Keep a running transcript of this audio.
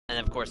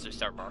course, they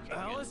start barking.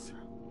 Alice? Again.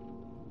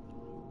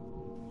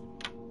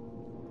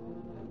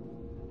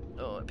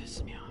 Oh, it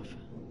pisses me off.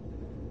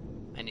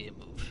 I need to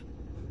move.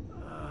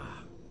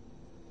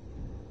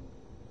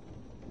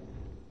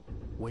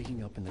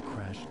 Waking up in the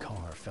crashed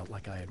car felt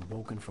like I had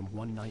woken from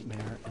one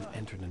nightmare and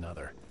entered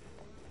another.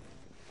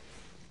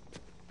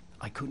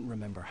 I couldn't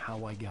remember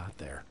how I got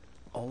there.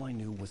 All I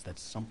knew was that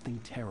something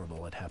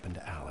terrible had happened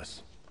to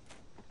Alice.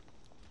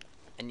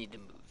 I need to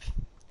move.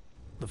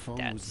 The phone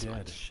That was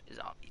dead. switch is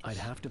obvious. I'd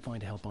have to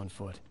find help on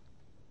foot.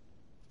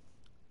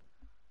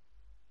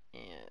 Yeah.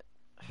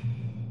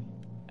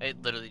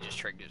 It literally just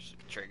triggers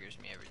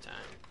me every time.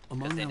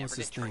 Among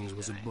Alice's things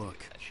was a book,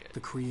 The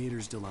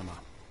Creator's Dilemma,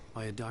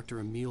 by a Dr.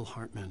 Emil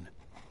Hartman.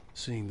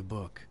 Seeing the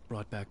book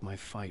brought back my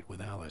fight with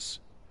Alice.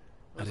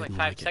 It was like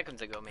 5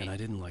 seconds ago, man. And I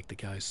didn't like the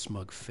guy's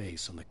smug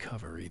face on the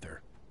cover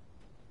either.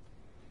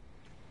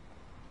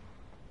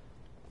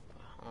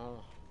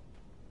 Oh.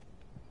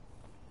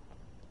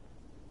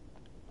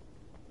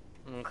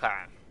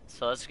 Okay.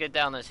 So let's get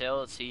down this hill.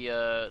 Let's see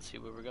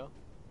where we go.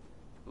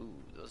 Ooh,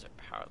 those are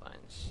power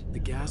lines. The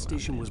gas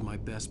station was my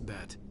best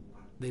bet.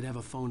 They'd have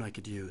a phone I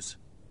could use.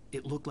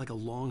 It looked like a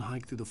long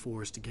hike through the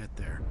forest to get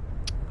there.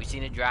 We've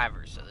seen a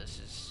driver, so this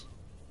is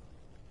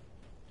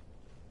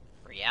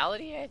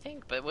reality, I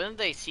think. But wouldn't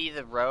they see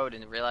the road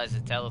and realize the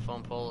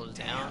telephone pole is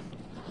down?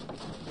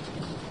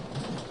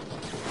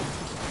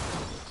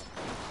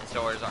 And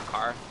so is our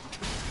car.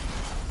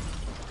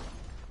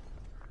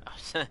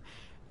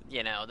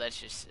 You know, that's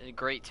just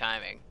great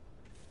timing.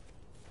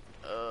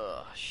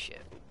 Oh,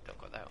 shit. Don't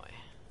go that way.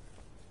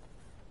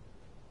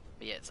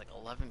 But yeah, it's like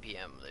 11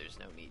 p.m. There's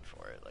no need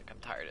for it. Like, I'm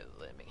tired of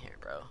living here,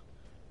 bro.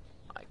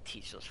 Like,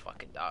 teach those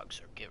fucking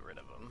dogs or get rid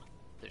of them.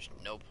 There's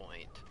no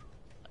point.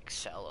 Like,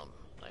 sell them.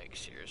 Like,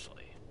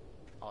 seriously.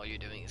 All you're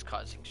doing is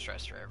causing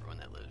stress for everyone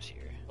that lives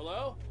here.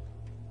 Hello?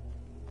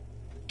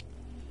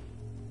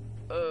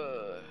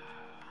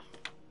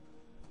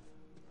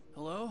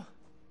 Hello?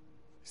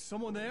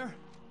 Someone there?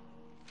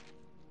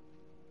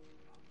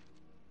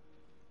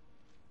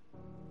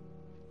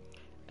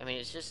 I mean,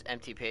 it's just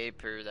empty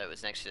paper that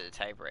was next to the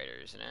typewriter,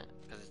 isn't it?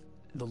 'Cause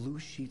the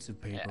loose sheets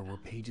of paper were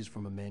pages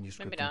from a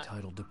manuscript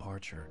entitled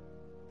Departure.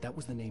 That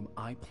was the name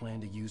I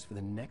planned to use for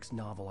the next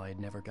novel I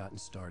had never gotten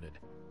started.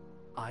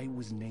 I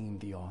was named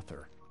the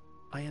author.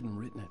 I hadn't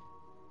written it.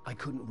 I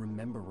couldn't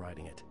remember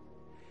writing it.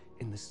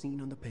 In the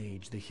scene on the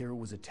page, the hero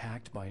was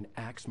attacked by an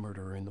axe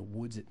murderer in the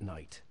woods at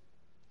night.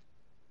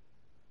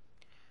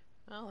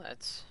 Well,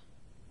 that's...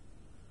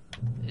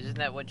 Isn't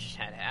that what just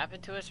had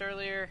happened to us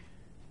earlier?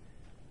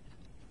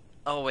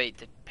 Oh, wait,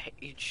 the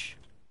page...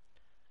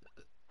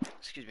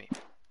 Excuse me.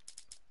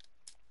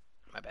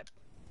 My bad.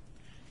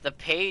 The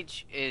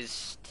page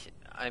is,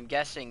 I'm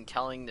guessing,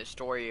 telling the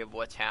story of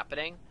what's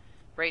happening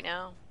right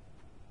now.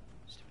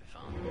 Stupid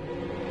phone.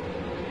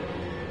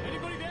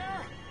 Anybody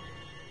there?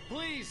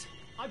 Please,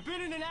 I've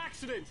been in an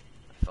accident.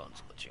 My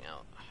phone's glitching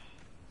out.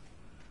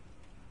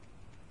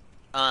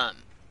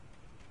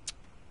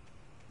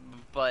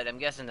 But I'm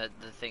guessing that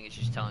the thing is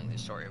just telling the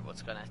story of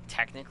what's gonna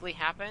technically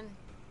happen.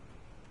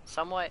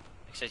 Somewhat.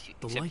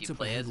 Except The lights up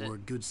ahead were a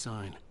good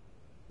sign.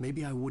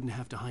 Maybe I wouldn't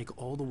have to hike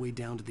all the way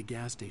down to the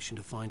gas station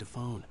to find a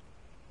phone.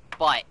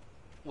 But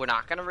we're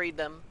not gonna read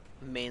them,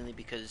 mainly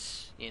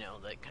because, you know,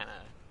 that kind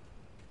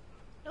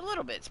of a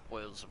little bit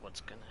spoils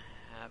what's gonna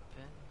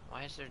happen.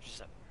 Why is there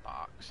just a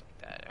box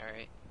like that? All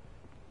right,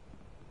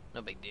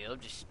 no big deal.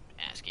 Just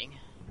asking.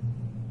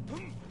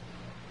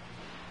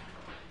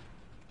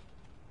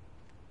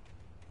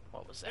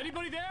 What was that?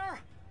 Anybody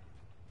there?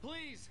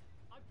 Please.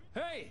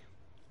 Hey!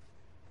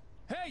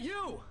 Hey,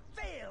 you!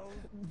 Phil!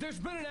 There's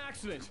been an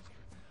accident.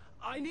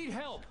 I need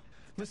help.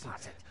 Listen,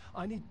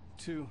 I need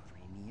to...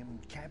 Premium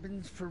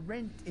cabins for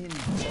rent in...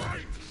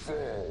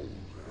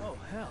 Oh,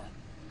 hell.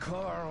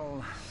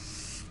 Carl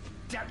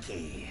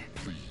Stucky.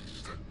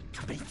 Pleased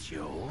To meet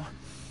you.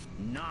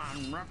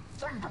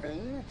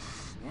 Non-refundable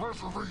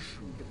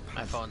reservation.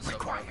 My phone's so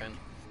required. broken.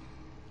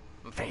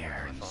 My phone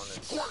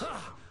is...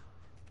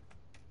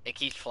 It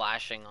keeps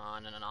flashing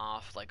on and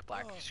off like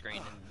black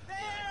screen and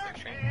clear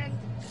screen.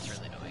 It's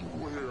really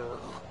annoying.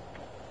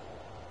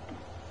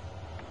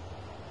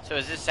 So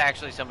is this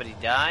actually somebody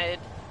died?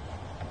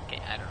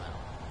 Okay, I don't know.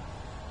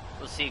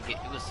 We'll see.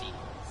 We'll see.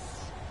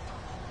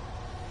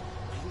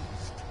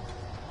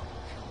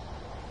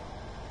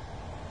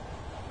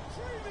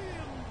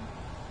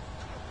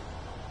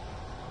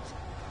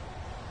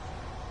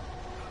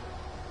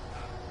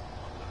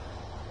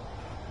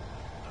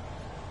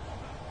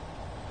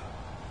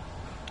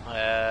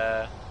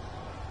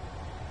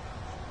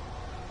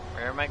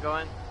 Where am I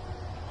going?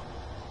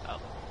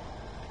 Oh.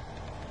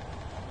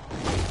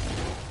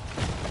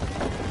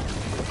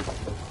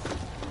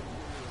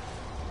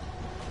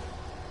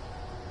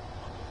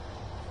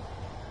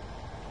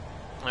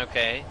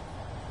 Okay.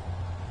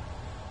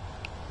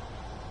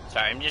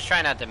 Sorry, I'm just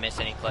trying not to miss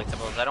any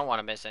collectibles. I don't want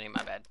to miss any,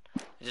 my bad.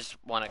 I just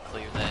want to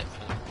clear that.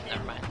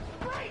 Never mind.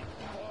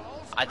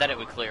 I thought it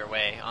would clear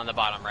away on the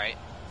bottom right.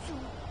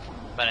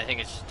 But I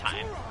think it's just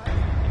time.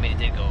 I mean, it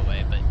did go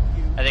away, but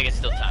I think it's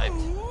still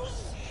timed.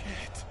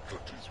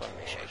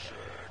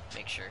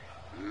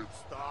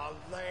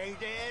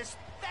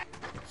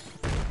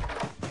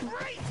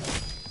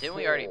 Didn't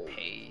we already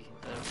pay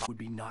them? Would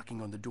be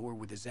knocking on the door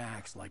with his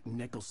axe like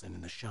Nicholson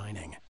in The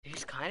Shining.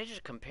 He's kind of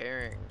just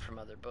comparing from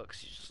other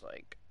books. He's just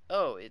like,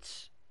 oh,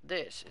 it's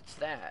this, it's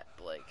that.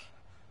 Like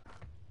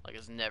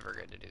it's never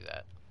good to do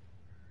that.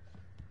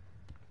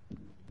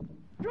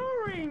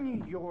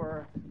 During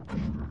your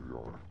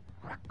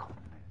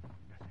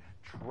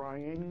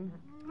trying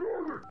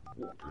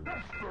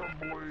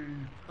assembly.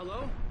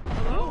 Hello?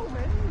 Hello?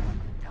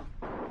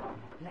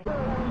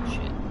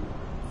 Shit.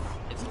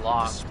 It's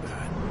locked.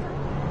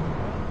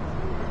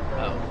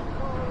 Oh.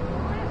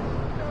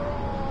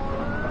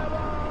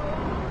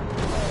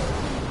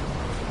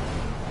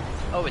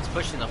 Oh, it's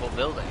pushing the whole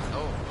building.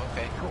 Oh,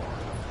 okay.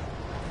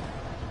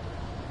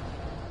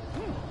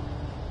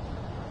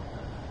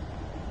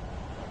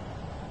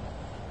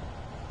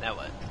 Now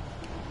what?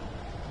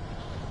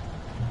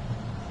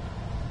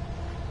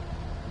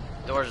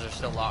 Doors are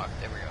still locked.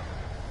 There we go. I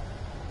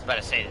was about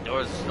to say the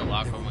doors are still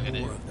locked. What am I gonna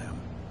do? More of them.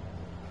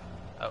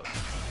 Oh.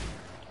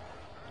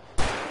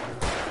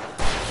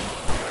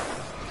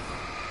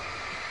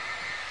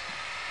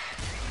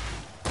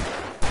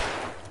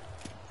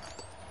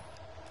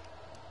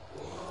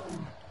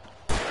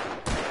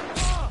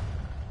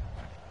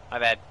 My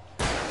bad.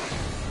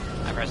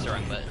 I pressed the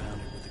wrong button.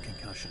 With a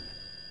concussion.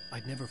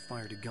 I'd never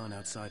fired a gun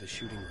outside a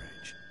shooting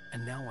range,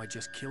 and now I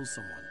just killed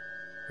someone.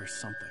 Or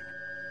something.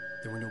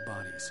 There were no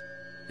bodies.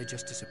 They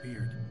just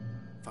disappeared.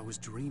 If I was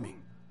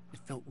dreaming, it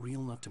felt real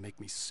enough to make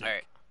me sick.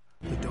 Alright.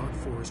 The dark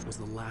forest was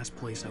the last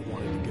place I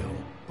wanted to go,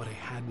 but I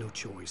had no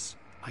choice.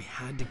 I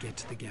had to get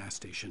to the gas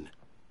station.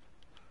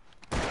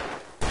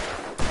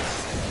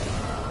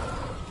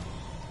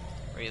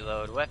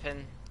 Reload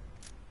weapon.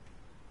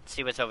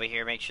 See what's over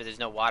here. Make sure there's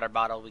no water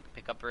bottle we can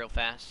pick up real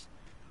fast.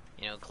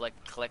 You know, collect.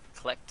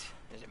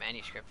 There's a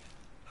manuscript.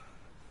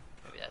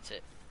 Maybe that's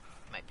it.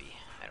 Might be.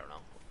 I don't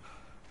know.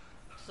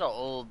 This is an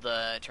old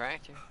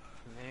tractor.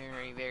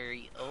 Very,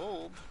 very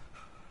old.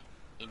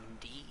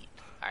 Indeed.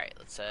 Alright,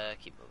 let's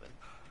keep moving.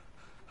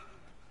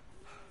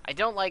 I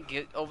don't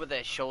like over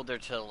the shoulder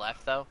to the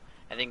left, though.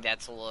 I think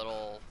that's a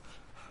little,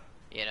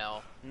 you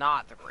know,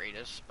 not the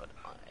greatest, but,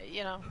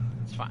 you know,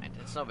 it's fine.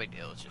 It's no big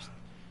deal. It's just,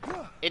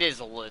 it is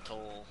a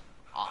little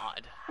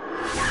odd.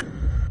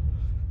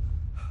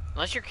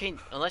 Unless you can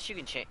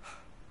change.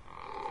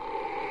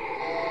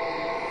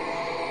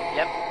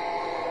 Yep.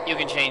 You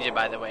can change it,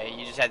 by the way.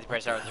 You just had to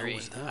press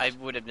R3. I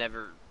would have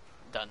never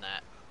done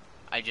that.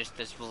 I just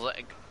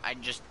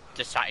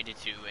decided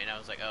to, and I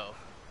was like, oh,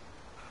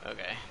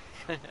 okay.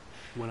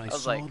 When I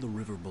saw the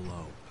river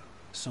below,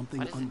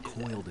 something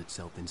uncoiled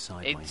itself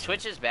inside my head. It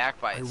switches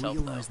back by itself, I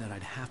realized that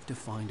I'd have to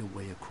find a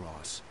way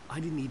across. I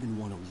didn't even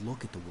want to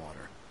look at the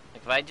water.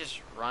 Like, if I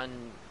just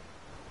run,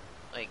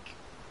 like,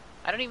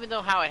 I don't even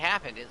know how it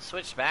happened. It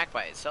switched back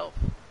by itself.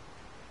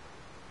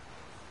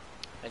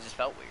 It just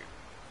felt weird.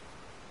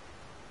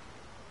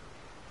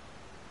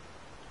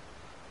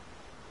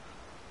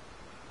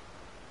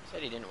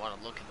 Said he didn't want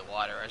to look at the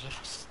water. I was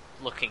just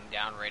looking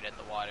down right at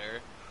the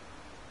water.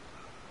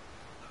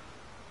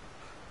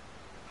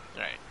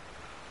 Alright.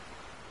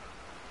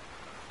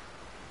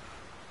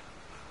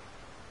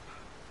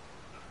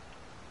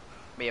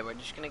 But yeah, we're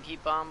just gonna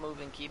keep on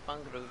moving, keep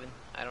on grooving.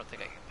 I don't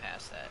think I can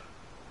pass that.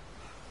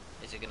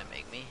 Is it gonna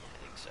make me? I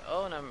think so.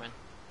 Oh, never mind.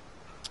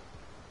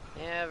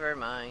 Never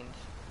mind.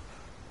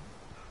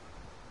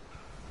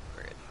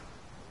 We're good.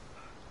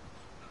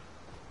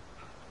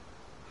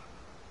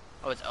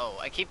 Oh,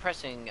 I keep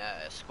pressing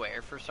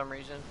square for some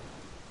reason.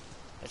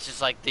 It's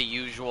just like the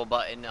usual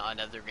button on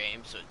other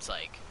games, so it's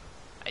like,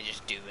 I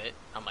just do it.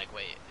 I'm like,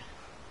 wait, is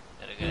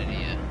that a good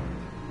idea?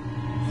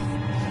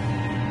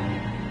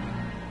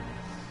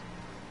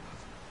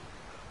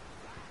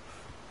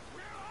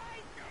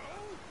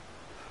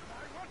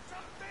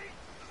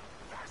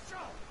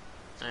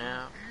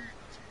 Yeah.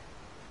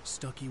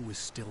 Stucky was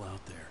still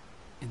out there,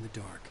 in the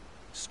dark,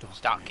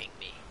 stalking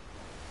me.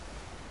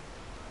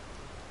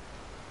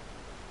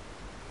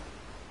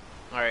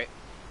 Alright.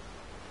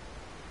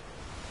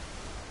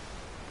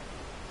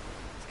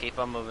 Let's keep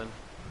on moving.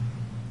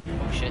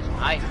 Oh shit,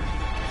 hi.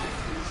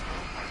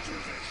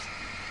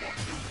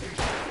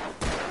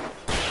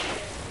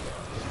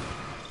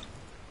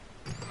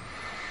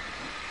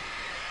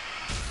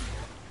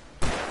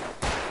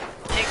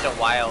 It takes a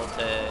while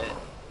to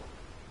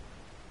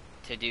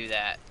do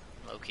that,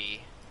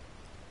 low-key.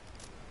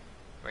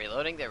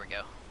 Reloading, there we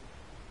go.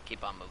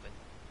 Keep on moving.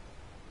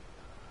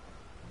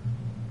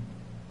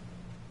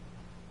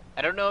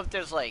 I don't know if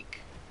there's like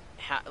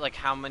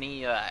how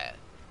many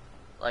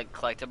like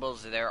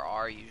collectibles there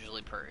are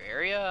usually per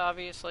area,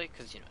 obviously,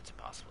 because you know it's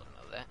impossible to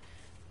know that.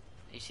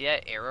 You see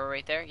that arrow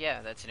right there?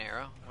 Yeah, that's an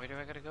arrow. Where do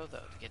I gotta go though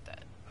to get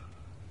that?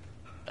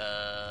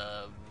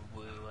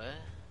 What?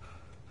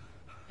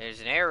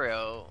 There's an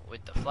arrow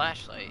with the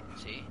flashlight.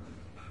 See?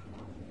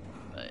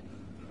 But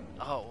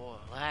oh,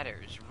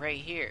 ladders right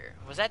here.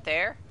 Was that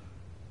there?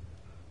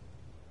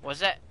 Was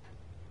that?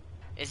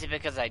 Is it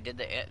because I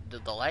did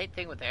the light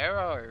thing with the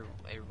arrow, or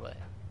what?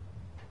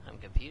 I'm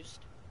confused.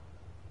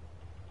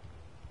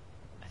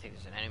 I think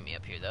there's an enemy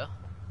up here, though.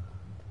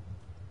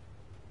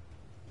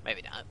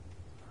 Maybe not.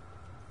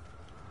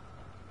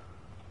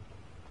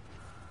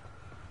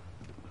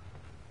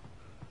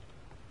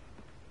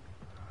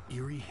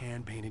 Eerie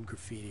hand-painted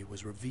graffiti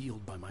was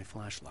revealed by my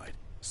flashlight.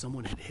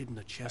 Someone had hidden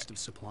a chest of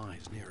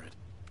supplies near it.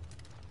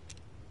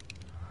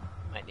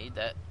 Might need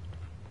that.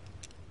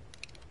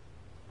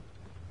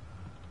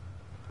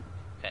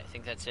 Okay, I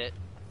think that's it.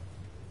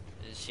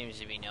 There seems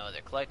to be no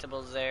other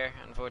collectibles there,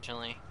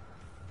 unfortunately.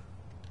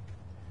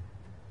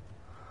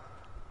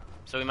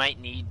 So we might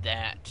need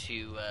that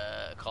to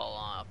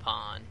call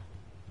upon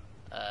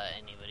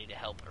anybody to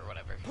help or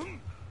whatever. Oh,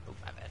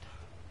 my bad.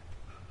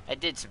 I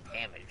did some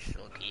damage,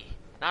 Stucky.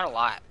 Not a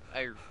lot.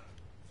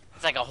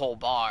 It's like a whole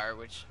bar,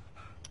 which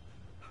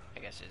I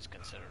guess is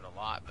considered a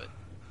lot, but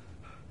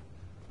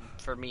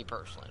for me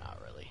personally, not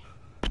really.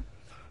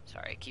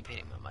 Sorry, I keep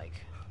hitting my mic.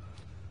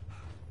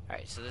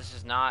 Alright, so this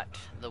is not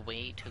the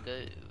way to go.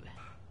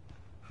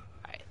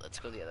 Alright, let's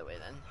go the other way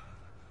then.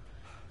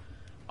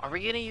 Are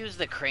we gonna use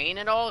the crane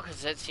at all?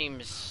 Because that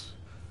seems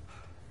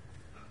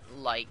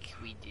like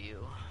we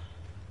do.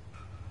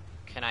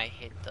 Can I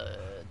hit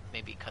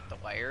maybe cut the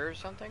wire or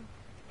something?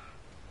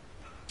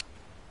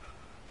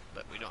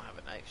 But we don't have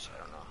a knife, so I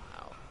don't know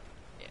how.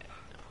 Yeah,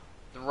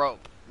 no. The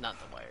rope, not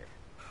the wire.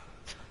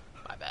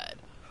 My bad.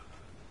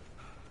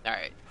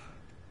 Alright.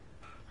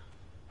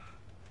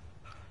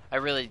 I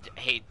really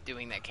hate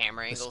doing that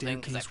camera angle thing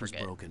because I forget. The staircase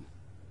was broken.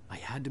 I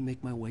had to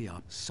make my way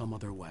up some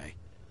other way.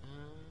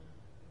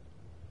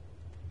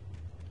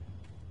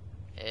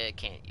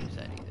 Can't use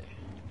that either.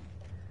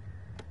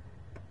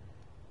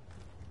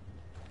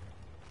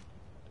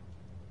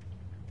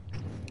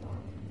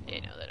 Yeah,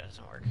 no, that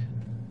doesn't work.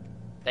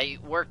 That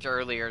worked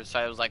earlier, so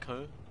I was like,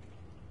 huh?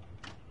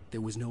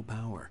 There was no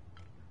power.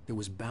 There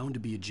was bound to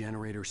be a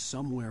generator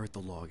somewhere at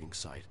the logging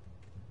site.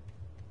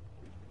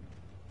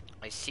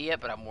 I see it,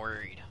 but I'm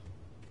worried.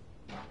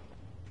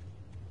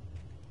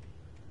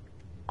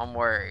 I'm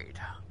worried.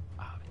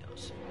 Oh, it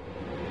knows.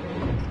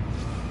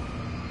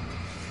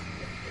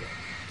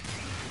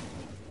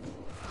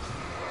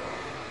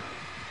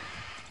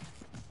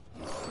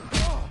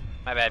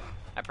 My bad.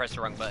 I pressed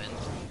the wrong button.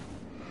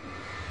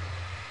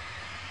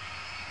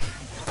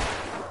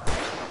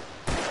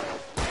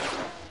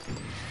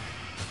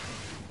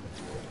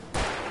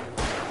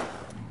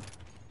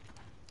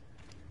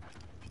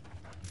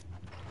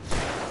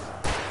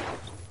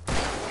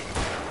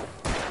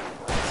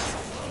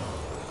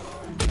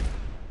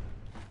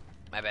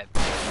 My bad.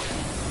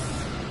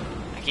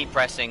 I keep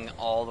pressing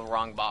all the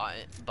wrong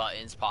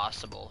buttons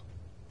possible.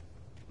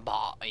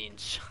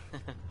 Buttons.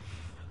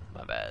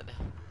 My bad.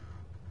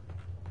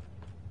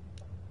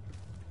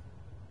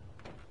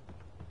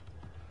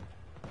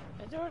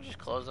 Did the door just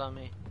close on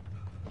me?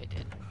 It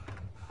did.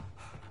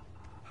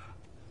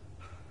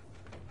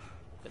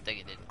 Good thing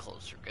it didn't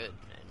close for good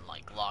and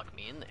like lock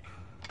me in there.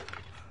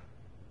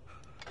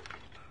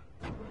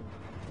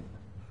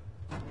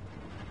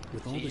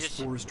 With all this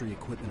forestry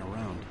equipment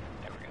around,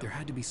 there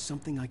had to be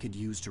something I could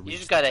use to reach. You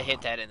just gotta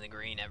hit that in the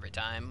green every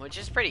time, which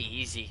is pretty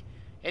easy.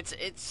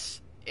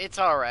 It's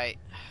alright.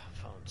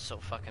 Phone's so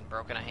fucking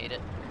broken, I hate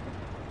it.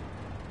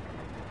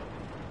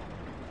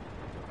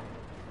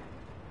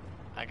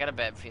 I got a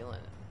bad feeling.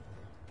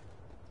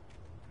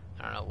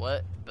 I don't know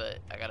what, but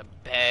I got a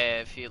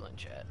bad feeling,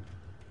 chat.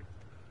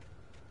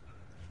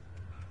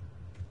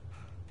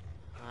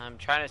 I'm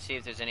trying to see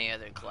if there's any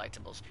other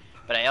collectibles,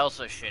 but I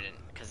also shouldn't,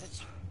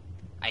 because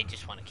I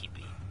just want to keep,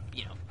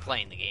 you know,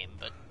 playing the game,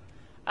 but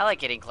I like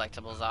getting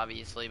collectibles,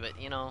 obviously,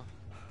 but, you know,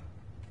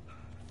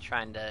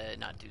 trying to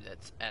not do that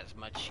as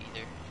much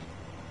either.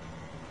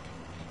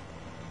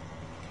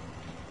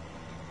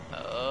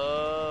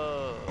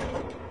 Oh.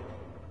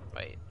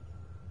 Wait.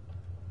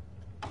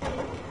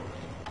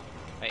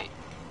 Wait.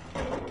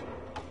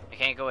 I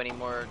can't go any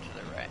more to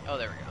the right. Oh,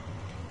 there we go.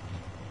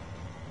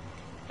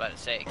 About to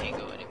say I can't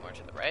go any more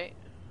to the right.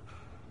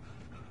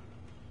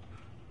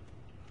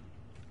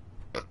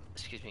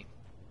 Excuse me.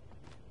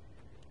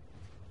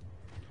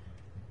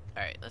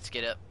 Alright, let's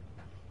get up.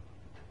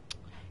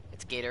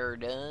 Let's get her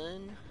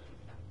done.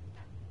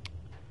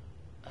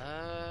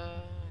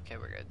 Okay,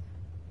 we're good.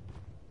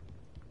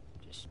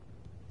 Just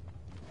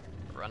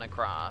run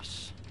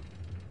across.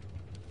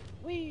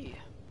 Whee!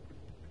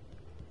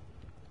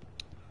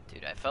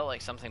 Dude, I felt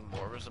like something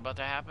more was about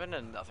to happen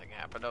and nothing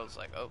happened. I was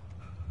like, oh.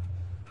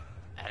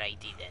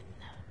 Alrighty then.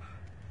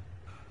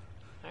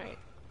 Alright.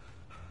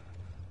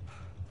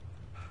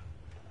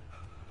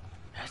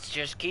 Let's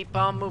just keep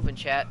on moving,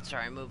 chat.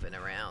 Sorry, moving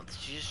around.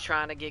 Just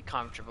trying to get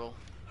comfortable.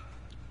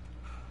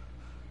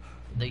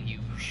 The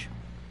huge.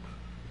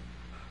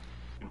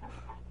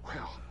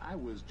 Well, I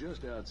was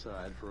just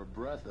outside for a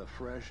breath of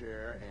fresh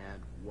air,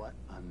 and what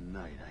a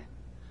night.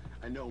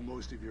 I know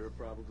most of you are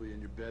probably in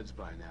your beds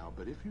by now,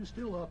 but if you're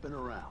still up and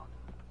around,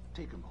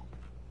 take a moment.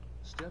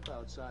 Step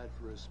outside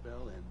for a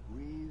spell and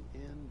breathe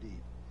in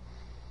deep.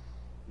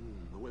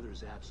 The weather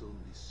is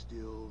absolutely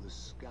still. The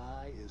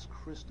sky is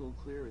crystal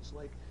clear. It's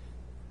like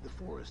the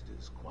forest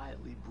is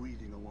quietly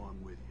breathing along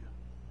with you.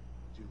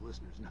 As you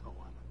listeners know,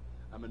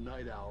 I'm a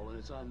night owl, and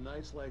it's on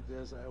nights like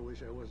this I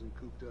wish I wasn't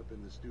cooped up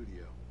in the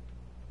studio.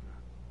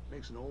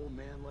 Makes an old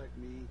man like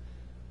me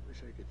wish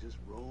I could just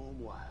roam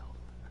wild.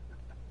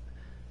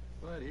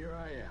 But here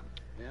I am,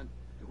 and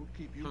it would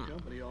keep you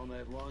company all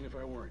night long if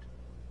I weren't.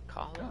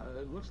 Caller?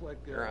 It looks like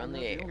You're on I'm the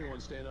not air. the only one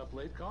staying up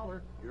late.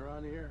 Caller, you're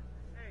on the air.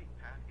 Hey,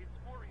 Pat, it's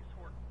Maurice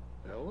Horton.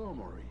 Hello,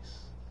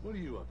 Maurice. What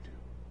are you up to?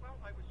 Well,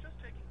 I was just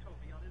taking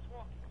Toby on his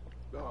walkie.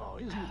 Oh,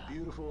 isn't it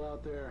beautiful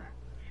out there?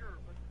 Sure,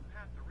 but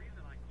Pat, the reason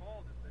I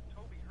called is that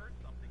Toby heard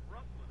something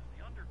rustling in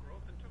the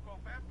undergrowth and took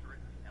off after it,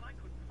 and I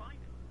couldn't find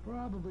it.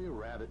 Probably a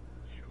rabbit.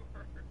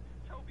 Sure.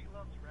 Toby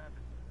loves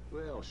rabbits.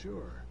 Well,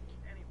 sure.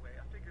 Anyway,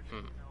 I figured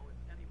that,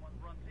 if anyone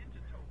runs into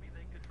Toby,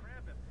 they could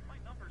grab him. My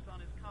number's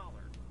on his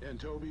collar. And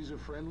Toby's a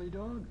friendly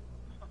dog?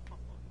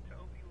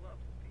 Toby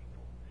loves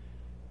people.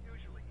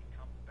 Usually he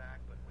comes back,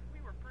 but we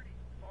were pretty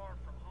far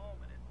from home,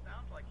 and it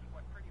sounds like he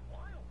went pretty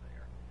wild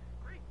there.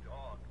 Great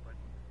dog, but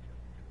just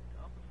too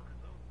dumb for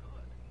his own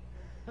good.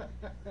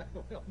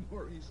 Well,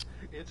 Maurice,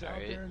 it's out All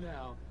right. there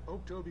now.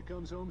 Hope Toby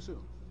comes home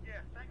soon.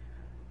 Yeah, thanks.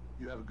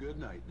 You have a good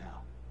night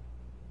now.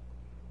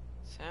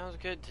 Sounds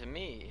good to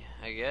me,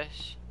 I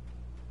guess.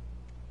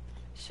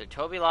 So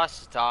Toby lost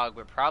his dog.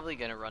 We're probably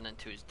going to run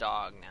into his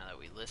dog now that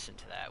we listen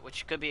to that,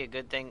 which could be a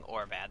good thing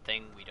or a bad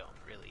thing. We don't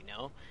really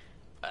know.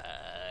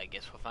 I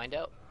guess we'll find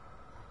out.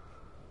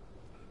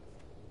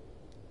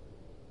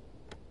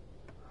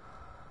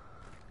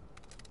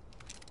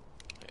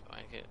 Wait,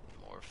 why get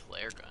more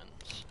flare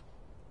guns?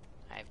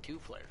 I have 2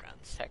 flare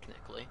guns,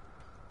 technically.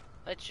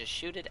 Let's just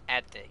shoot it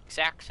at the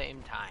exact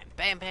same time.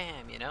 Bam,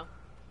 bam, you know?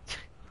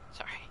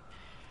 Sorry.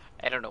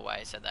 I don't know why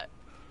I said that.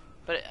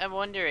 But I'm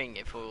wondering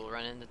if we'll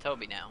run into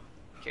Toby now.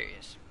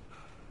 Curious.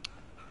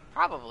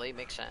 Probably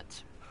makes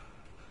sense.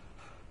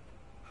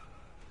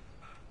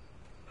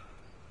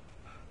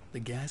 The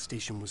gas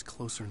station was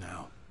closer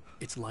now,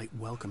 its light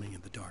welcoming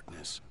in the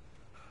darkness.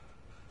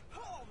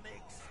 Paul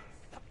makes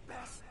the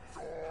best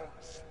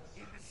dogs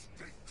in the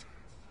state.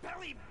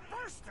 Belly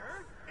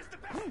Burster is the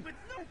best with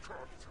no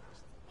curbs.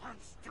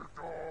 Monster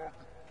Dog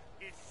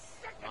is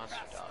second Monster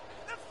best. Dog.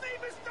 The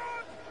famous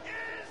dog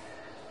is...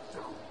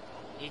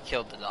 He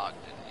killed the dog,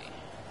 didn't he?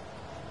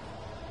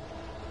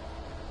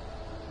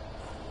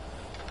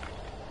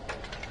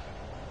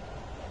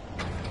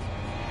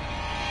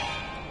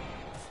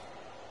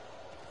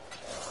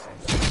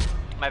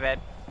 My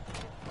bad.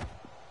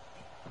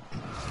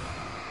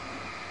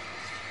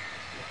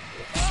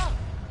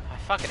 I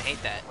fucking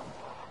hate that.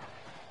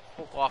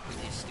 Walk off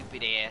with his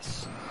stupid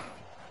ass.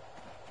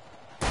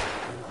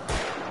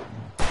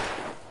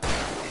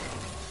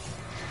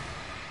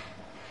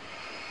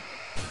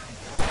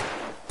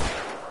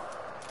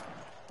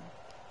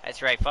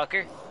 That's right,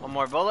 fucker. One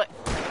more bullet.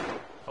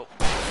 Oh,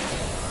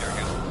 there we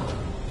go.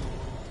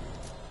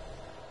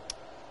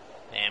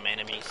 Damn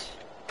enemies.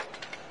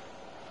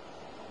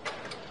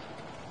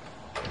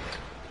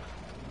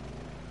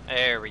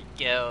 There we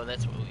go.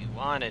 That's what we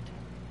wanted.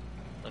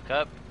 Look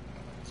up.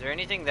 Is there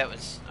anything that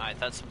was... Oh, I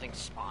thought something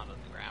spawned on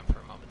the ground for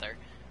a moment there.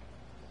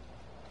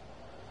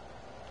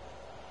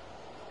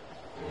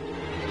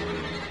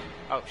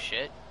 Oh,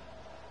 shit.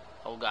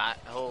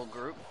 Whole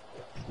group.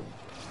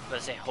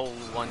 Let's say whole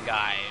one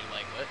guy,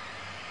 like what?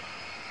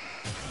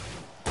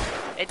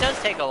 It does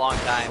take a long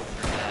time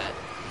for that.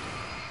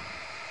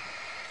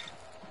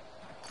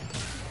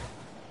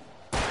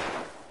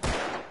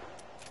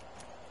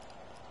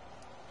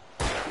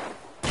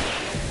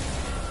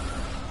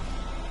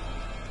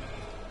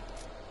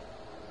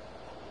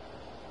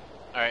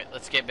 Alright,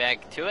 let's get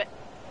back to it.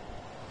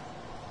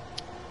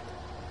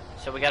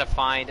 So we gotta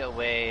find a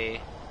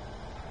way.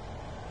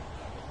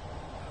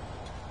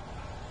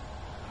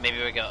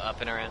 Maybe we go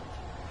up and around.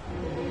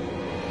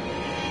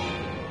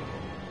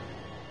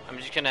 I'm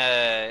just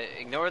gonna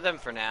ignore them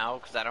for now,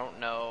 because I don't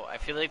know. I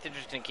feel like they're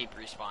just gonna keep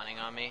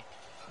respawning on me.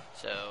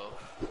 So,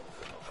 oh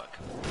fuck.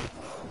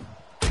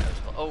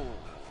 Oh,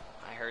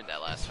 I heard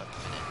that last fucking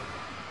minute.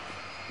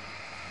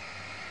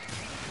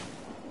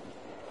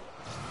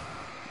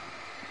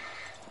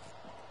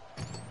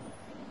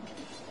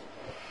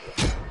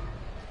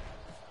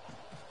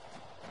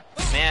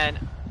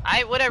 Man,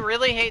 what I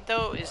really hate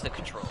though is the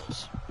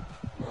controls.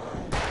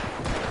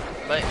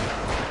 But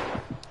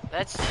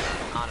that's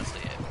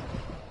honestly it.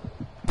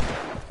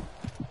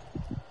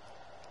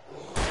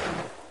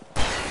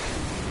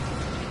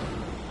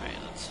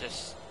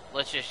 Alright,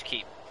 let's just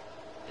keep.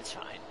 It's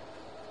fine.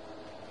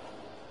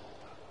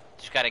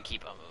 Just gotta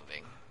keep on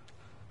moving.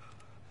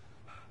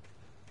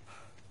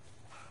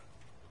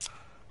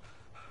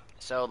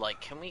 So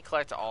like, can we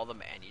collect all the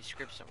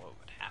manuscripts and what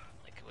would happen?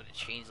 Like, would it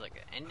change like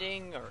an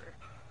ending or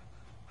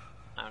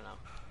I don't know.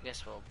 I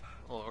guess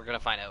we're gonna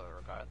find out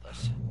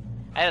regardless.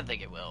 I don't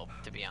think it will,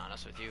 to be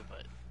honest with you,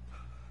 but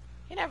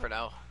you never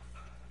know.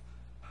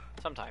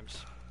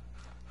 Sometimes.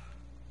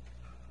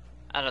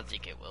 I don't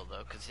think it will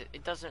though, because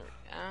it doesn't.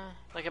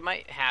 Like it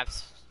might have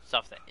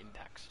stuff that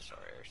impacts the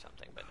story or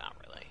something, but not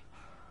really.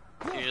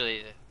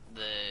 Usually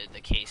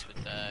the case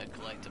with the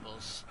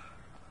collectibles.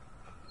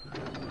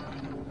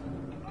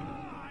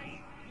 I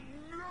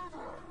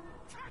never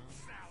touch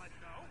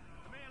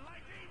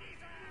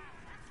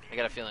I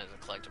got a feeling there's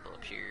a collectible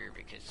up here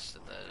because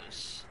of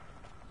those.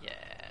 Yeah,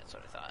 that's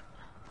what I thought.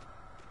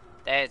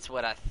 That's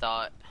what I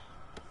thought.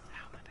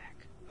 Ow, my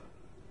back.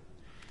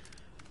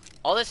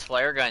 All this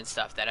flare gun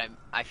stuff that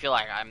I feel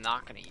like I'm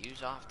not gonna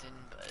use often,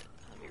 but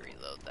let me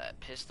reload that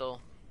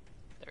pistol.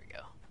 There we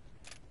go.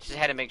 Just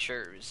had to make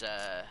sure it was,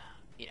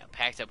 you know,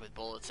 packed up with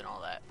bullets and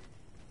all that.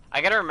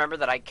 I gotta remember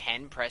that I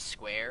can press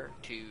square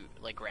to,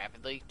 like,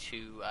 rapidly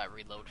to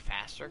reload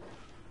faster.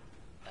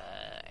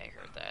 I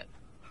heard that.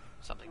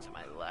 Something to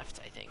my left,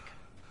 I think.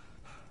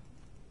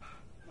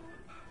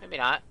 Maybe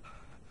not.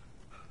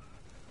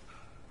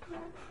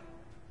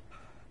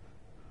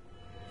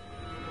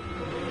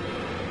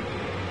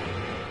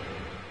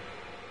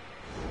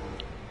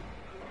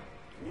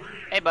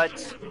 Hey,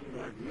 buds.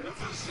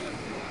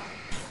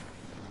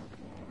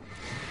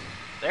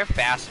 They're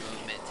fast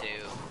movement,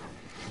 too.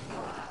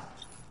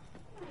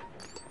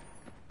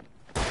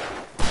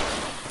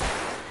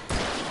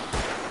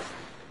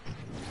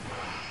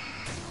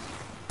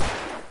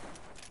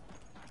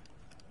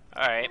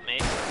 Alright,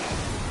 mate.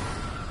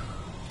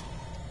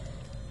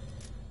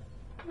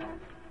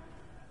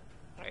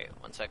 Alright,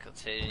 one sec,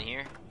 let's hit in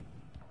here.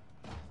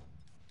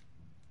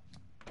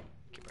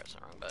 Keep pressing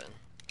the wrong button.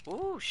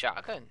 Ooh,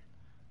 shotgun.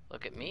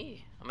 Look at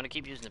me. I'm gonna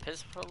keep using the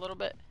pistol for a little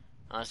bit.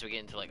 Unless we get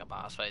into like a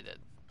boss fight that,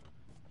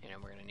 you know,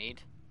 we're gonna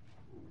need.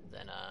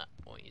 Then,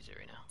 won't use it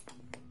right now.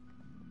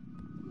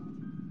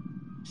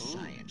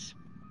 Science.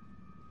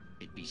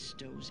 It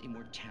bestows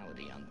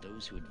immortality on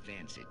those who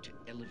advance it to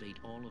elevate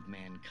all of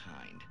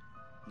mankind.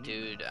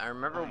 Dude, I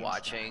remember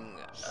watching,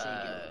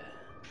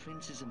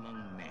 Princes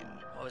Among Men.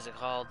 what was it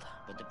called?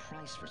 But the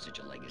price for such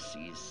a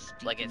legacy is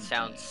steep Like, it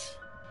sounds...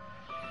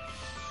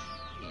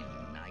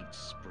 in Night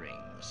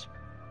Springs.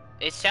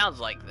 It sounds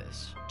like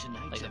this.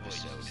 Tonight's Like the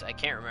episode, voices. I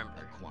can't remember.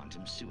 a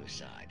quantum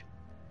suicide.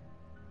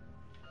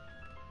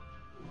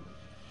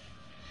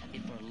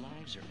 If our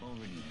lives are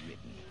already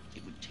written,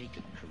 it would take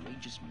a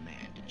courageous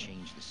man to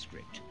change the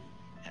script.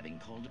 Having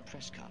called a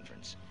press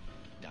conference,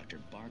 Dr.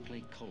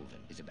 Barclay Colvin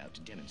is about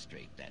to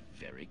demonstrate that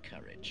very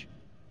courage.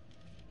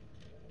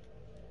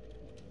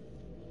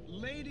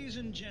 Ladies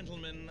and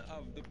gentlemen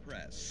of the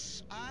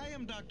press, I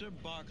am Dr.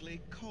 Barclay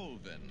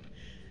Colvin,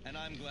 and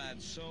I'm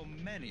glad so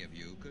many of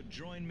you could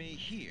join me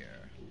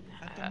here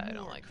at the I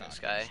don't like Moorcock this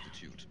guy.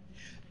 Institute.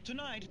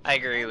 Tonight, I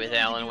agree with I'm going to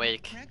Alan give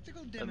Wake a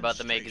practical about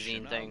the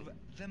magazine demonstration thing.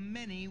 of the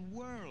many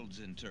worlds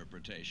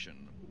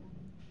interpretation.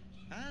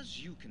 As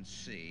you can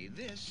see,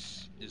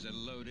 this is a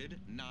loaded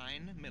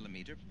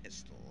 9mm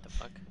pistol. The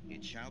fuck?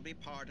 It shall be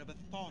part of a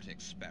thought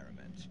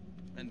experiment.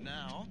 And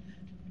now,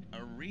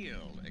 a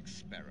real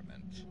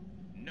experiment,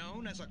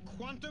 known as a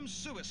quantum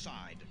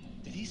suicide.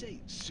 Did he say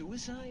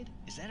suicide?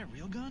 Is that a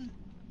real gun?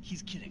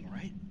 He's kidding,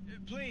 right?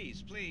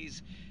 Please,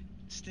 please,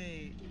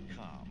 stay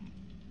calm.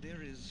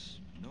 There is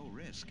no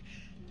risk.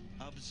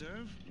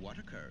 Observe what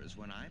occurs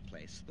when I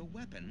place the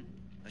weapon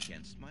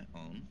against my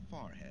own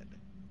forehead.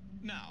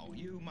 Now,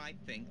 you might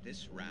think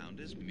this round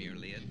is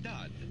merely a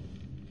dud.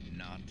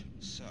 Not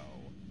so.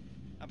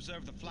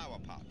 Observe the flower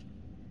pot.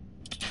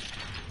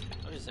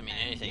 What does it mean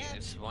anything?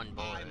 It's one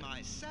bullet. I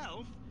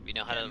myself We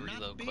know how to cannot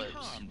reload be clips.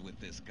 harmed with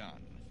this gun.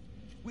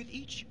 With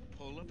each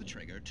pull of the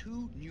trigger,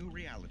 two new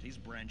realities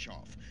branch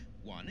off.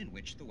 One in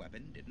which the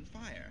weapon didn't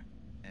fire,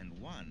 and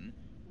one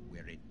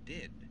where it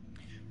did.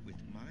 With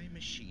my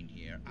machine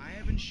here, I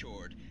have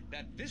ensured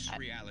that this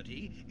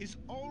reality is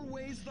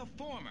always the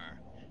former.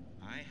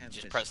 I have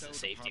Just press the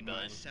bestowed safety upon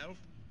button. myself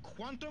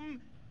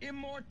quantum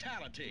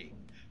immortality.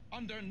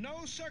 Under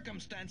no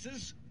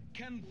circumstances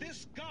can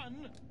this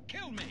gun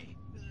kill me.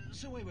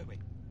 So wait.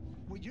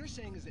 What you're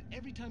saying is that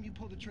every time you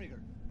pull the trigger,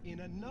 in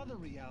another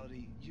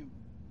reality, you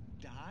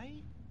die?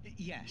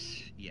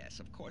 Yes,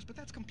 of course, but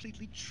that's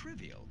completely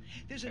trivial.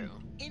 There's an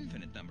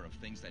infinite number of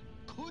things that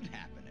could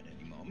happen at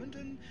any moment,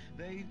 and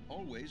they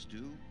always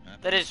do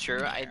happen. That is true.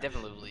 somewhere. I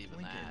definitely believe in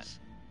Point that. is,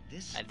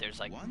 this And there's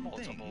like one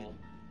multiple thing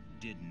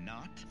did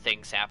not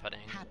things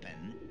happening.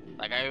 happen.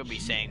 Like I would be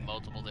saying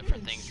multiple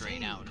different things right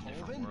now in a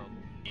different Colvin. world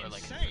or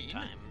like a different Insane.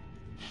 time.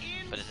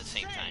 But at the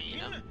same time, you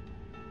know. Insane.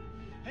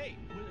 Hey,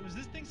 was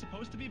this thing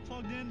supposed to be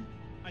plugged in?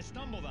 I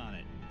stumbled on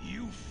it.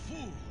 You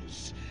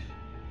fools!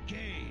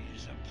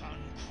 Gaze upon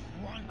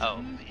Oh.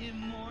 quantum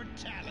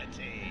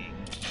immortality.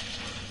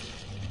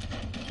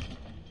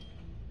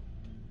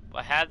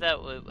 Well,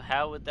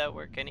 how would that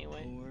work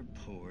anyway?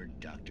 Poor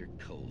Dr.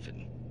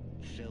 Colvin,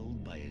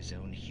 felled by his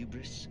own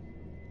hubris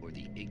or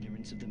the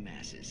ignorance of the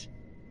masses.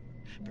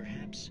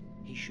 Perhaps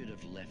he should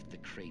have left the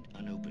crate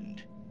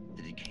unopened,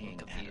 the decaying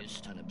atom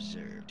confused.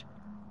 unobserved.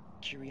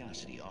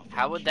 Curiosity often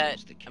How would that?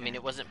 kills the I mean, it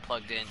cat. wasn't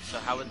plugged in, so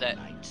how would that?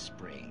 Night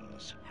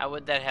Springs. How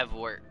would that have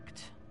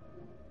worked?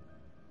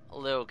 A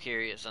little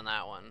curious on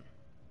that one.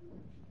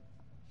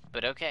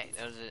 But okay,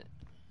 that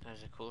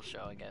was a cool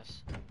show, I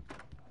guess. It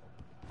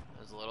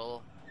was a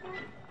little,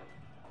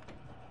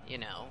 you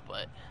know,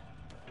 but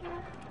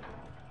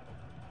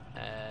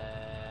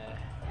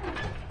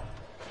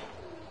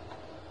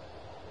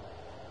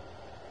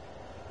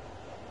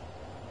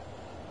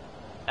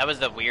that was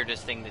the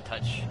weirdest thing to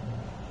touch.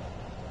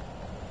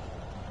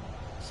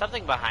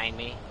 Something behind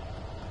me.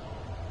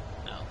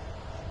 No.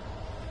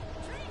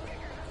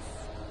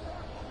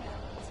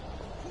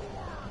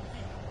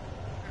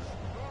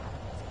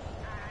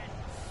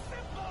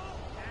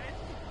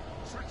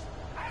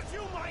 As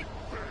you might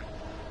think,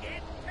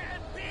 it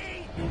can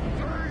be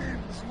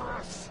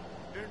dangerous.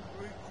 It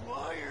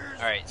requires.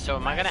 Alright, so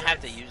am I gonna have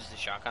to use the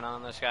shotgun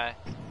on this guy?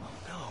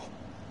 No.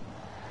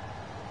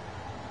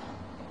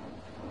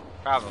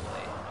 Probably.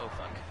 Oh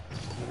fuck.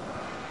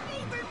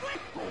 Even with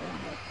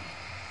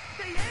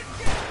the engine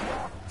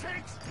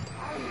takes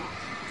hours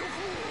to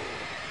cool.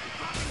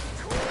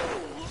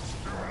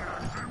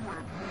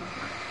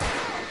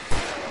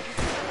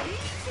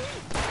 Easy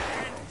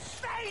and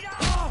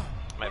fatal.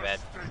 My bad.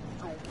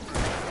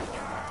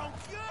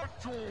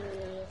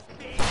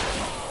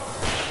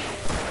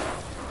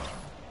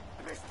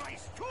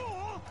 Misplaced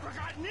tool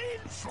forgotten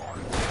inside.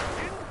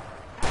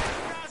 And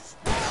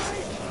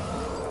destroyed.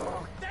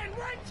 Then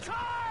rent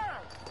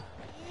car.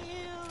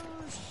 You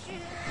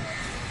should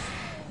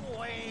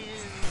win.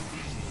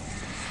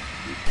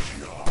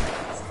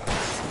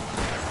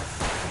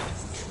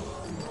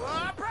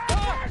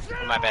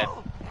 Oh, my bad.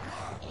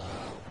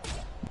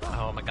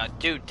 Oh my god.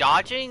 Dude,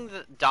 dodging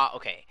the...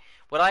 okay.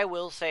 What I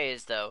will say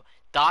is, though,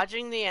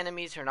 dodging the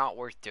enemies are not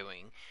worth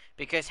doing.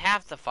 Because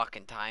half the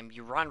fucking time,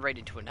 you run right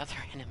into another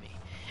enemy.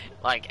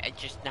 Like,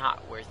 it's just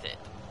not worth it.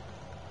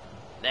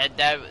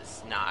 That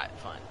was not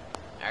fun.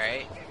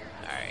 Alright?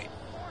 Alright.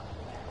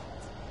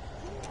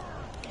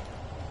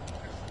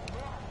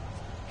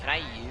 Can I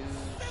use...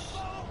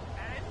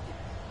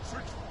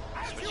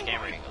 switch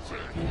camera angles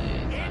here?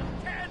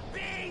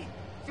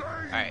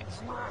 Alright.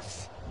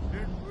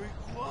 It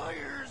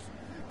requires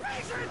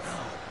patience.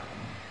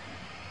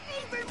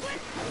 Even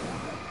with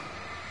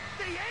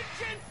the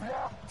engine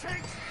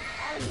takes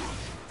hours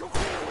to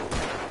cool.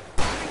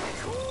 It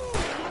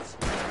cools.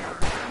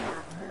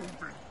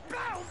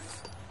 Bounce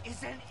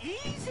isn't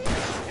easy.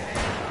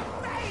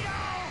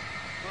 Fatal.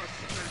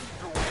 Before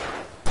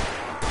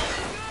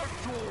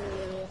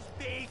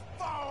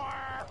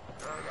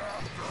and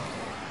after.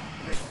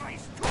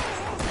 Misplaced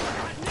tools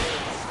got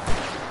needs.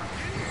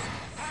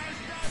 Has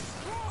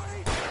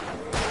destroyed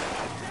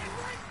the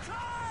red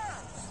car.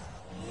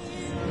 You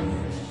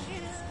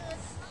should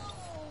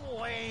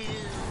always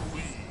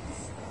win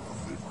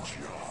the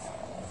job.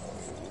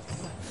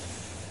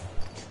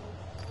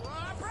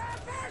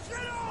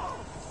 Professional.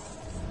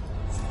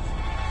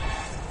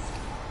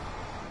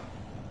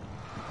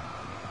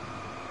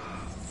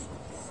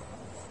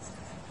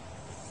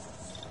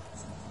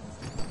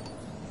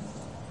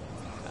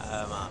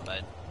 Come on,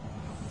 bud.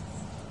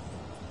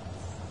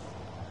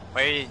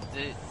 Wait,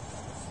 I'm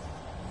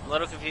a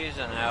little confused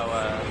on how, I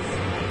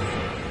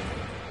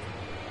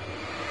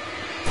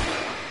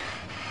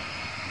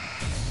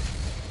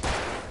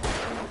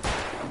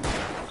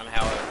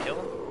would kill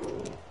him?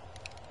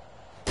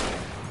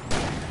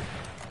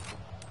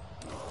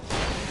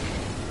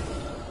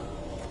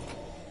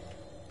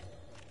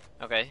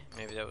 Okay,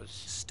 maybe that was...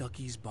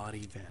 Stucky's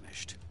body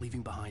vanished,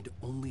 leaving behind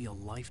only a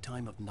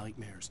lifetime of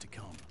nightmares to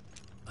come.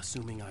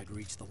 Assuming I'd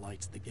reach the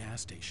lights at the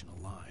gas station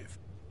alive.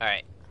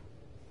 Alright.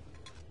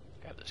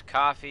 Grab this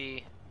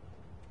coffee.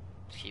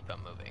 Let's keep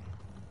on moving.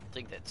 I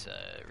think that's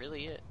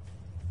really it.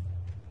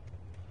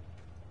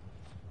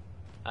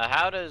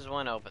 How does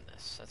one open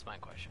this? That's my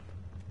question.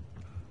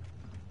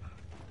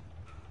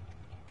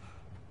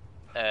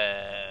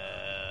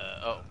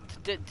 Oh,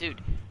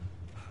 dude.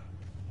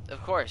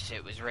 Of course,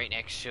 it was right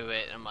next to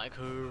it. I'm like,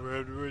 oh,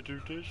 how do I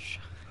do this?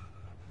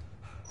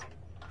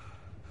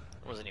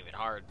 It wasn't even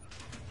hard.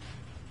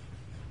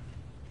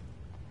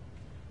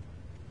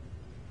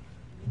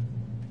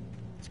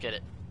 Let's get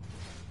it.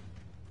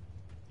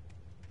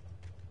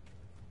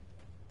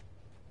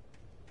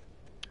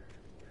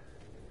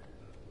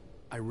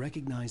 I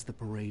recognized the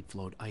parade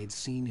float I had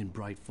seen in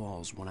Bright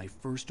Falls when I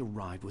first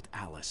arrived with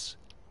Alice.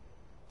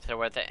 So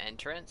we're at the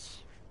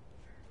entrance?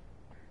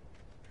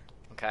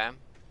 Okay.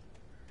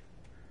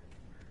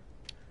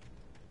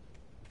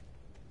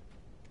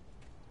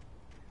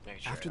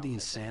 Sure After the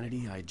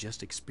insanity I had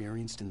just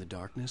experienced in the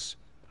darkness,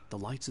 the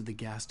lights of the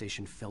gas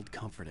station felt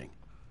comforting.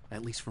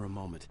 At least for a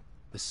moment.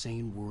 The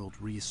sane world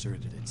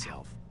reasserted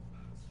itself.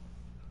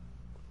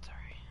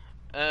 Sorry.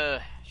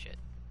 Shit.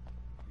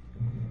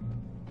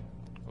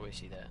 Oh, we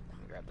see that. Let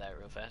me grab that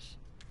real fast.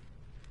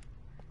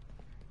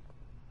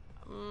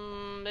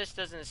 This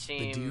doesn't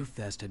seem... The Deer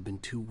Fest had been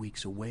 2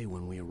 weeks away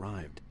when we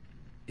arrived.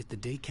 If the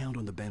day count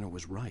on the banner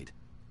was right,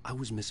 I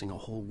was missing a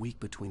whole week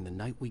between the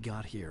night we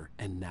got here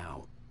and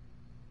now.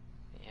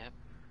 Yep.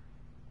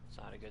 It's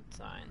not a good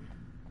sign.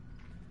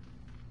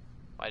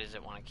 Why does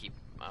it want to keep...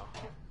 Oh.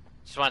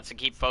 Just wants to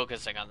keep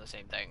focusing on the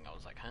same thing. I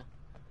was like, huh?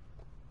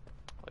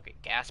 Look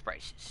at gas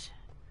prices.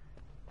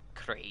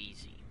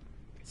 Crazy.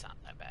 It's not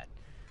that bad.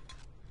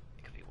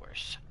 It could be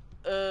worse.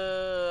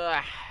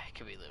 I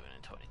could be living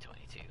in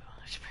 2022.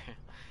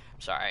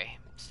 Sorry.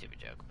 Stupid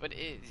joke. But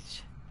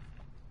it's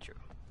true.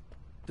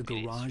 The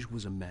garage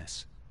was a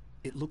mess.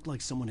 It looked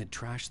like someone had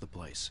trashed the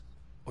place.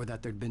 Or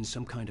that there'd been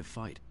some kind of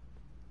fight.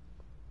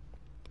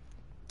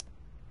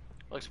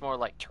 Looks more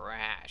like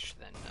trash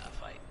than a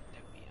fight,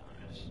 to be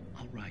honest.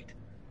 I'll write.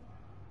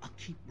 I'll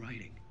keep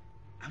writing.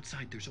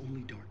 Outside, there's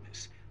only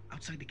darkness.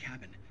 Outside the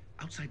cabin,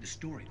 outside the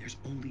story, there's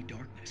only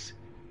darkness.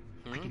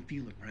 I can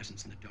feel her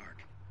presence in the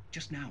dark.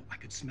 Just now, I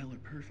could smell her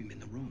perfume in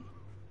the room.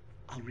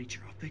 I'll reach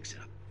her. I'll fix it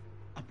up.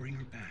 I'll bring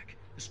her back.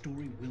 The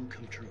story will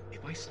come true.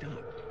 If I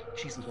stop,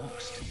 she's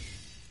lost.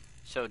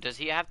 So does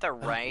he have to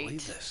write I don't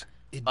believe this.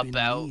 It'd about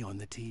been me on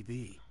the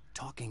TV,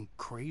 talking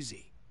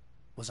crazy.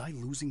 Was I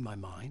losing my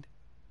mind?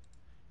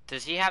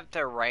 Does he have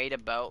to write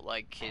about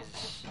like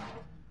his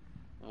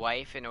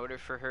wife in order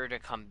for her to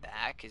come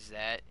back? Is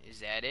that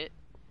it?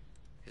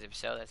 Because if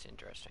so, that's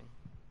interesting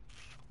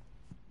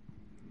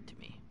to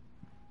me.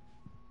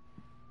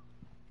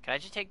 Can I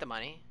just take the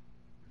money?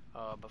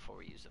 Before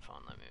we use the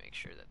phone, let me make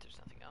sure that there's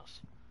nothing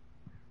else.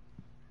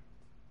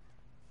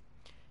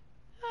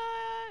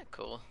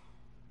 Cool.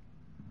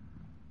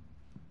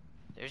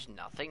 There's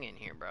nothing in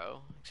here,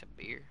 bro, except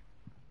beer.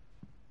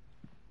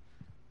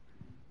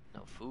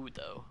 No food,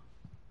 though.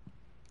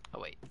 Oh,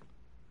 wait.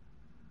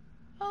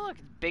 Oh, look,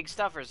 big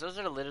stuffers. Those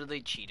are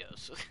literally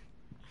Cheetos.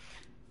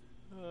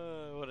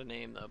 What a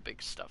name, though,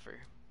 big stuffer.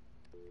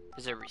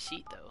 There's a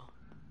receipt, though.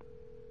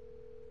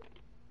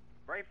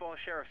 Bright Falls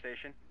Sheriff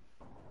Station.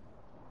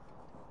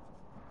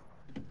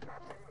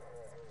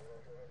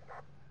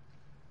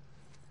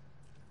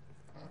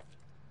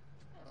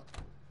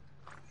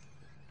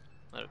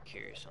 A little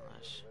curious on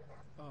this.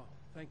 Oh,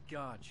 thank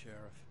God,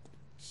 Sheriff.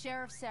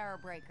 Sheriff Sarah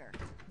Breaker.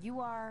 You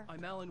are...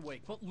 I'm Alan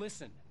Wake, but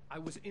listen. I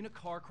was in a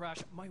car crash.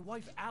 My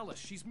wife, Alice,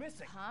 she's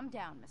missing. Calm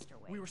down,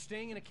 Mr. Wake. We were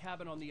staying in a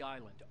cabin on the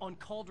island, on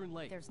Cauldron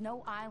Lake. There's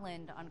no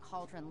island on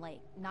Cauldron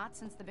Lake. Not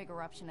since the big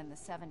eruption in the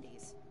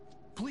 70s.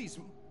 Please,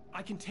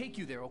 I can take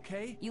you there,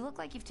 okay? You look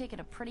like you've taken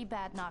a pretty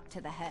bad knock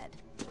to the head.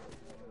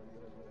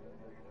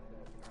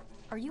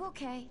 Are you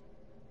okay?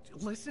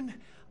 Listen.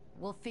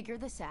 We'll figure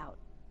this out.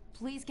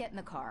 Please get in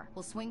the car.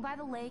 We'll swing by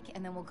the lake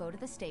and then we'll go to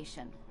the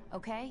station,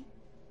 okay?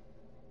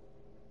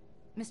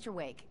 Mr.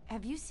 Wake,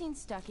 have you seen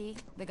Stucky,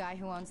 the guy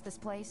who owns this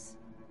place?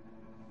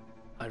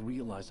 I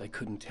realized I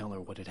couldn't tell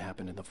her what had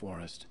happened in the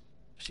forest.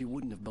 She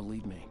wouldn't have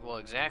believed me. Well,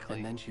 exactly.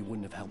 And then she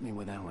wouldn't have helped me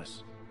with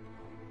Alice.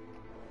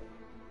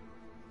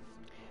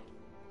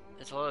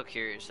 It's a little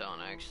curious though,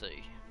 and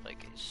actually,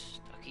 like, is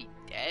Stucky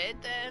dead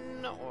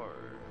then,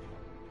 or...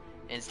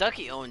 And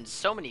Stucky owns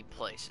so many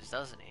places,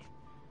 doesn't he?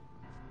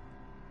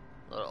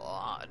 A little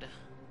odd.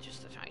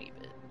 Just a tiny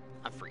bit.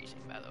 I'm freezing,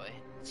 by the way.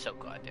 It's so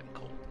goddamn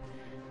cold.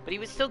 But he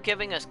was still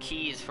giving us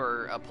keys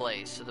for a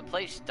place, so the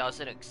place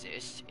doesn't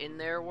exist in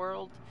their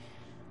world,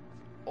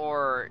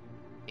 or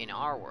in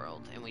our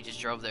world, and we just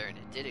drove there and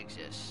it did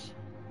exist.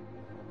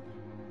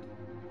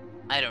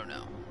 I don't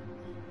know.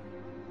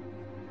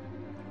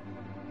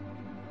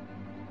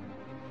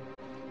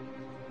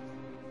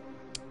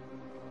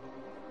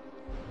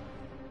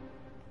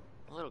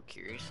 A little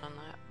curious on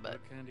that, but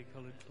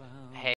hey.